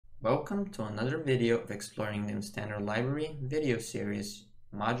Welcome to another video of exploring the Standard Library video series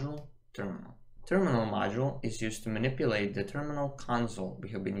module Terminal. Terminal module is used to manipulate the terminal console we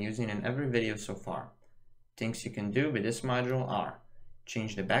have been using in every video so far. Things you can do with this module are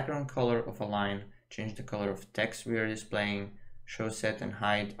change the background color of a line, change the color of text we are displaying, show, set and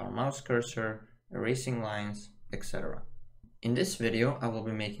hide our mouse cursor, erasing lines, etc. In this video, I will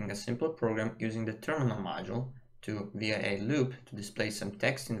be making a simple program using the terminal module via a loop to display some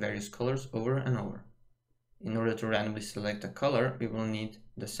text in various colors over and over. In order to randomly select a color, we will need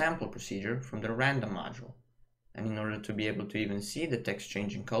the sample procedure from the random module. And in order to be able to even see the text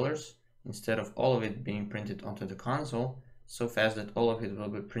changing colors, instead of all of it being printed onto the console, so fast that all of it will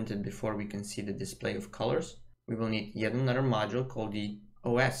be printed before we can see the display of colors, we will need yet another module called the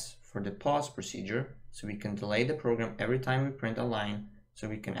OS for the pause procedure, so we can delay the program every time we print a line so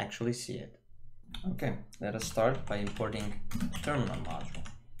we can actually see it. Okay, let us start by importing the terminal module.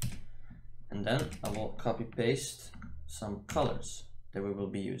 And then I will copy paste some colors that we will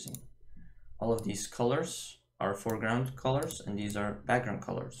be using. All of these colors are foreground colors and these are background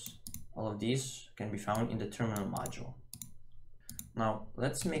colors. All of these can be found in the terminal module. Now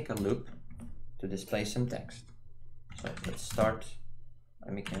let's make a loop to display some text. So let's start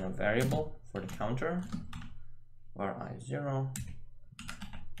by making a variable for the counter, var I0,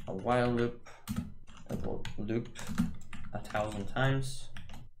 a while loop that will loop 1,000 times.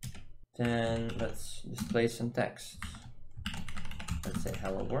 Then let's display some text. Let's say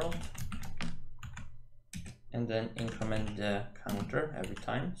hello world, and then increment the counter every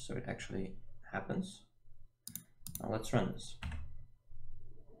time so it actually happens. Now let's run this.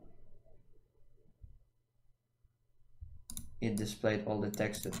 It displayed all the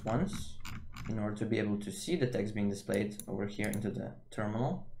text at once. In order to be able to see the text being displayed over here into the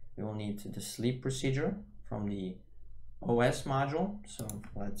terminal, we will need the sleep procedure from the OS module. So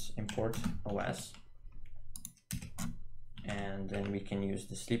let's import OS. And then we can use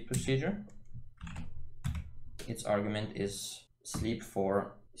the sleep procedure. Its argument is sleep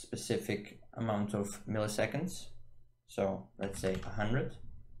for a specific amount of milliseconds. So let's say 100.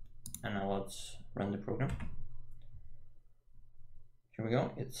 And now let's run the program. Here we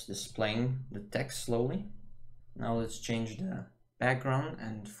go, it's displaying the text slowly. Now let's change the background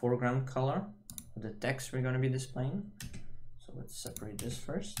and foreground color of the text we're going to be displaying. So let's separate this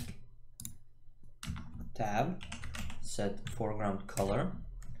first. Tab, set foreground color.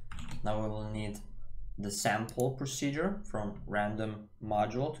 Now we will need the sample procedure from random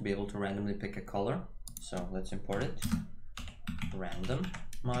module to be able to randomly pick a color. So let's import it, random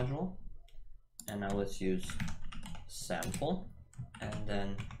module. And now let's use sample. And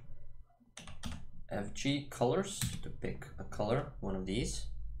then FG colors to pick a color, one of these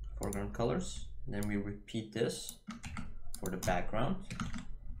foreground colors. Then we repeat this for the background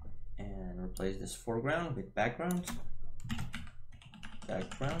and replace this foreground with background,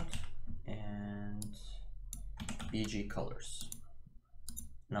 and BG colors.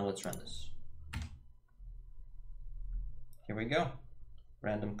 Now let's run this. Here we go,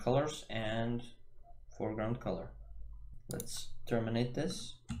 random colors and foreground color. Let's terminate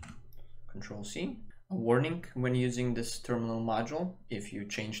this, Control C. A warning when using this terminal module: if you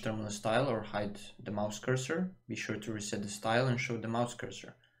change terminal style or hide the mouse cursor, be sure to reset the style and show the mouse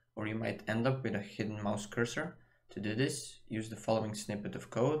cursor, or you might end up with a hidden mouse cursor. To do this, use the following snippet of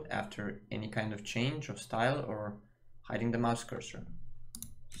code after any kind of change of style or hiding the mouse cursor.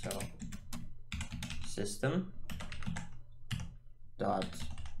 So system dot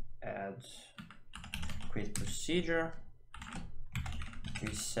add create procedure,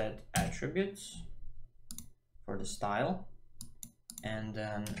 reset attributes for the style, and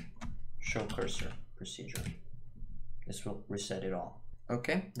then show cursor procedure. This will reset it all.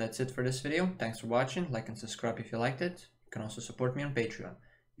 Okay, that's it for this video. Thanks for watching. Like and subscribe if you liked it. You can also support me on Patreon.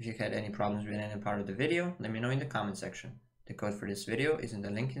 If you had any problems with any part of the video, let me know in the comment section. The code for this video is in the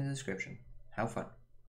link in the description. Have fun.